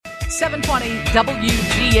720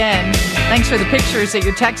 WGN. Thanks for the pictures that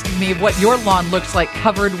you're texting me of what your lawn looks like,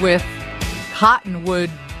 covered with cottonwood.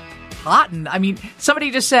 Cotton. I mean,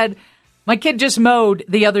 somebody just said, my kid just mowed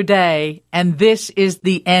the other day, and this is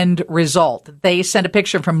the end result. They sent a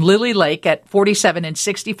picture from Lily Lake at 47 and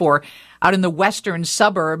 64 out in the western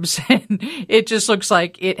suburbs, and it just looks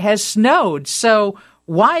like it has snowed. So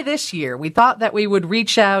why this year? We thought that we would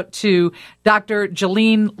reach out to Dr.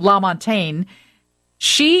 Jolene LaMontagne.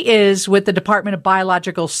 She is with the Department of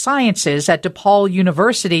Biological Sciences at DePaul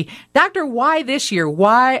University. Doctor, why this year?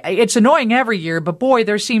 Why? It's annoying every year, but boy,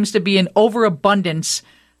 there seems to be an overabundance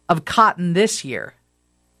of cotton this year.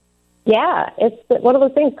 Yeah, it's one of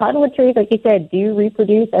those things. Cottonwood trees, like you said, do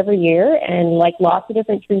reproduce every year, and like lots of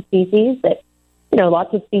different tree species that,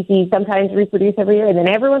 lots of species sometimes reproduce every year, and then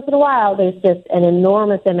every once in a while there's just an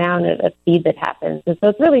enormous amount of seed that happens. And so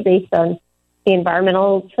it's really based on the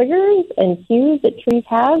environmental triggers and cues that trees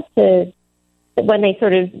have to when they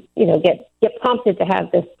sort of, get prompted to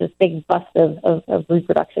have this big bust of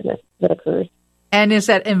reproduction that occurs. And is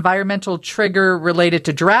that environmental trigger related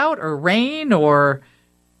to drought or rain or?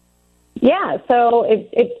 Yeah, so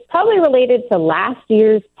it's probably related to last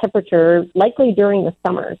year's temperature, likely during the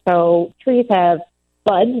summer. So trees have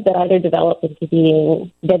buds that either develop into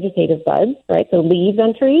being vegetative buds, right, so leaves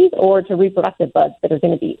on trees, or to reproductive buds that are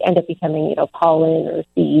going to end up becoming, pollen or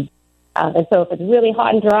seeds. And so if it's really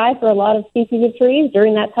hot and dry for a lot of species of trees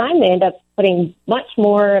during that time, they end up putting much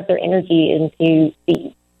more of their energy into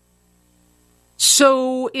seeds.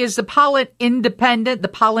 So is the pollen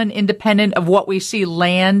independent of what we see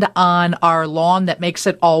land on our lawn that makes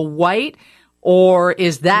it all white, or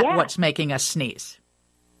is that what's making us sneeze?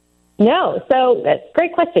 No, so that's a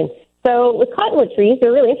great question. So with cottonwood trees,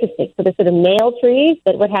 they're really interesting. So there's sort of male trees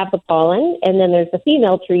that would have the pollen, and then there's the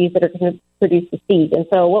female trees that are going to produce the seeds. And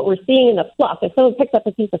so what we're seeing in the fluff, if someone picks up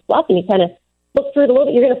a piece of fluff and you kind of look through it a little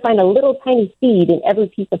bit, you're going to find a little tiny seed in every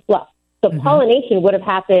piece of fluff. So pollination would have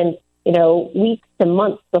happened, weeks to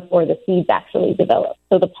months before the seeds actually develop.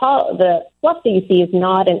 So the fluff that you see is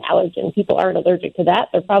not an allergen. People aren't allergic to that.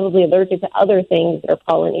 They're probably allergic to other things that are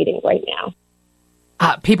pollinating right now.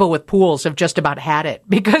 People with pools have just about had it,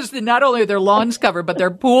 because not only are their lawns covered, but their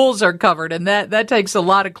pools are covered. And that takes a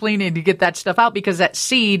lot of cleaning to get that stuff out, because that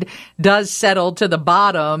seed does settle to the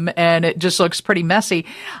bottom and it just looks pretty messy.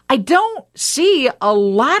 I don't see a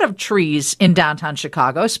lot of trees in downtown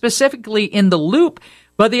Chicago, specifically in the Loop.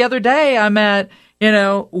 But the other day I'm at,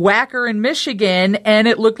 Wacker in Michigan, and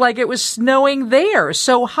it looked like it was snowing there.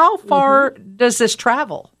 So how far does this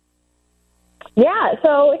travel? Yeah,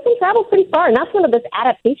 so it can travel pretty far, and that's one of the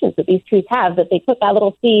adaptations that these trees have, that they put that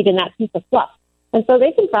little seed in that piece of fluff. And so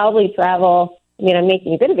they can probably travel, I'm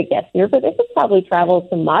making a bit of a guess here, but they could probably travel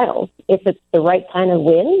some miles if it's the right kind of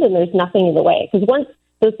wind and there's nothing in the way. Because once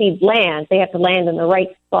those seeds land, they have to land in the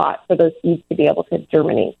right spot for those seeds to be able to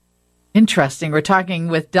germinate. Interesting. We're talking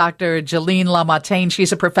with Dr. Jolene LaMontagne.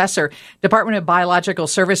 She's a professor, Department of Biological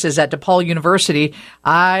Services at DePaul University.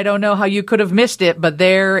 I don't know how you could have missed it, but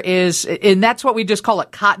there is, and that's what we just call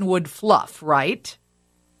it, cottonwood fluff, right?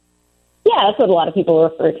 Yeah, that's what a lot of people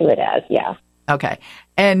refer to it as, yeah. Okay.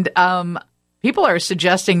 And people are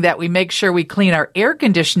suggesting that we make sure we clean our air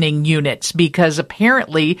conditioning units, because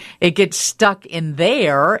apparently it gets stuck in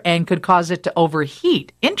there and could cause it to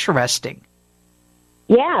overheat. Interesting.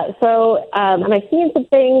 Yeah, so and I've seen some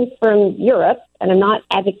things from Europe, and I'm not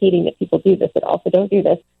advocating that people do this at all, so don't do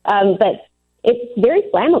this, but it's very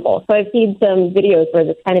flammable. So I've seen some videos where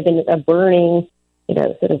there's kind of been a burning,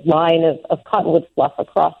 sort of line of cottonwood fluff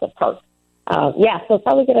across the park. So it's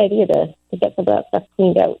probably a good idea to get some of that stuff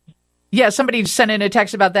cleaned out. Yeah, somebody sent in a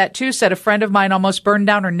text about that, too, said a friend of mine almost burned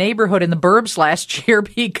down her neighborhood in the burbs last year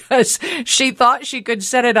because she thought she could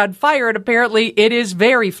set it on fire, and apparently it is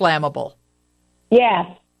very flammable.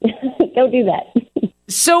 Yeah, don't do that.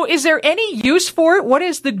 So is there any use for it? What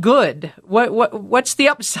is the good? What's the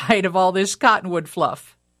upside of all this cottonwood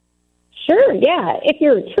fluff? Sure, yeah. If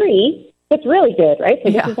you're a tree, it's really good, right?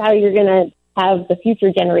 So this is how you're going to have the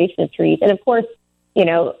future generation of trees. And of course,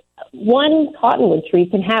 one cottonwood tree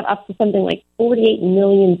can have up to something like 48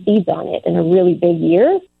 million seeds on it in a really big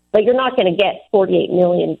year. But you're not going to get 48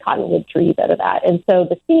 million cottonwood trees out of that. And so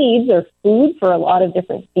the seeds are food for a lot of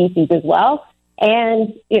different species as well.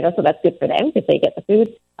 And, so that's good for them because they get the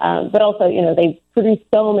food. But also, they produce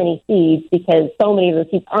so many seeds because so many of those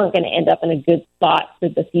seeds aren't going to end up in a good spot for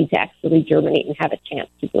the seed to actually germinate and have a chance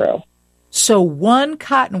to grow. So one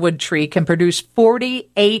cottonwood tree can produce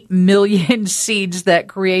 48 million seeds. That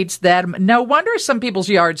creates that. No wonder some people's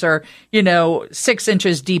yards are, 6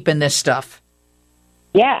 inches deep in this stuff.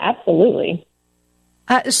 Yeah, absolutely.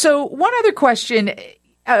 So one other question.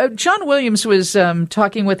 John Williams was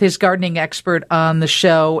talking with his gardening expert on the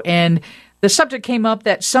show, and the subject came up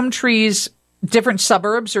that some trees, different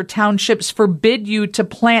suburbs or townships forbid you to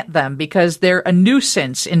plant them because they're a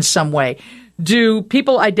nuisance in some way. Do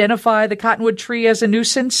people identify the cottonwood tree as a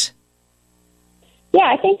nuisance? Yeah,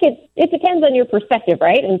 I think it depends on your perspective,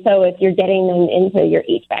 right? And so if you're getting them into your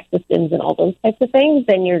HVAC systems and all those types of things,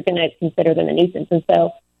 then you're going to consider them a nuisance. And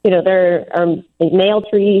so, there are the male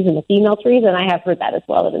trees and the female trees, and I have heard that as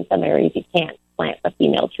well, that in some areas you can't plant the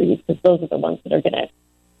female trees because those are the ones that are going to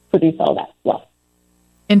produce all that fluff.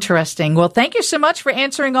 Interesting. Well, thank you so much for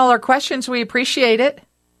answering all our questions. We appreciate it.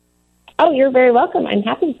 Oh, you're very welcome. I'm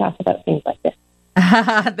happy to talk about things like this.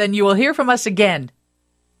 Then you will hear from us again.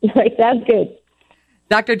 Right, sounds good.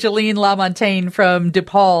 Dr. Jolene LaMontagne from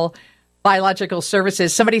DePaul Biological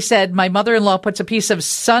Services. Somebody said, my mother-in-law puts a piece of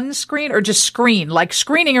sunscreen or just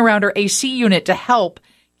screening around her AC unit to help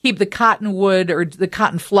keep the cottonwood or the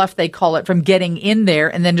cotton fluff, they call it, from getting in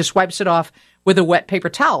there, and then just wipes it off with a wet paper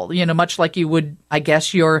towel, much like you would, I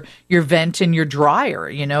guess, your vent and your dryer.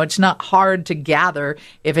 It's not hard to gather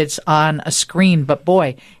if it's on a screen, but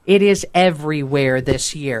boy, it is everywhere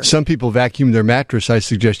this year. Some people vacuum their mattress. I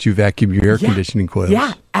suggest you vacuum your air conditioning coils.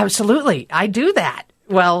 Yeah, absolutely. I do that.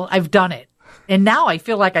 Well, I've done it. And now I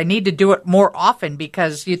feel like I need to do it more often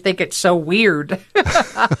because you think it's so weird.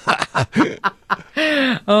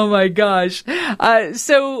 Oh, my gosh.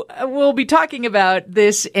 So we'll be talking about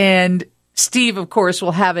this, and Steve, of course,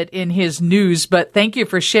 will have it in his news, but thank you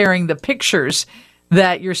for sharing the pictures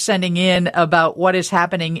that you're sending in about what is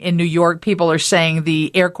happening in New York. People are saying the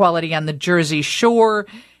air quality on the Jersey Shore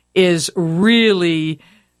is really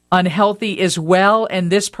unhealthy as well. And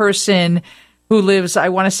this person who lives, I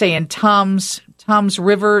want to say, in Toms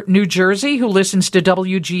River, New Jersey, who listens to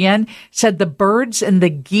WGN, said the birds and the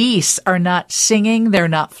geese are not singing, they're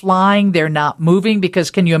not flying, they're not moving, because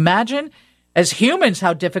can you imagine? As humans,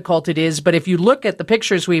 how difficult it is. But if you look at the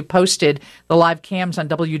pictures we've posted, the live cams on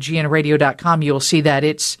WGNradio.com, you'll see that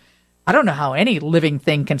I don't know how any living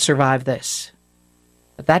thing can survive this.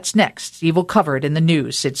 But that's next. Steve will cover it in the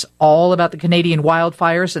news. It's all about the Canadian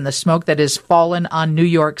wildfires and the smoke that has fallen on New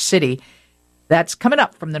York City. That's coming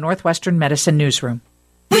up from the Northwestern Medicine Newsroom.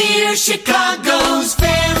 We're Chicago's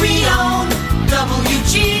very own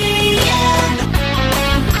WGN.